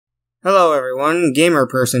Hello everyone, Gamer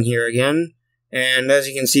Person here again, and as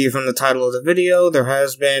you can see from the title of the video, there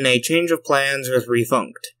has been a change of plans with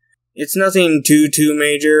ReFunked. It's nothing too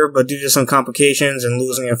major, but due to some complications and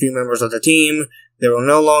losing a few members of the team, there will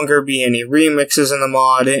no longer be any remixes in the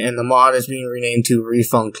mod, and the mod is being renamed to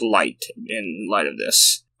ReFunked Lite in light of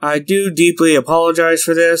this. I do deeply apologize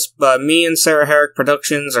for this, but me and Sarah Herrick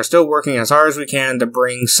Productions are still working as hard as we can to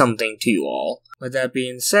bring something to you all. With that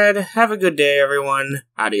being said, have a good day everyone.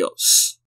 Adios.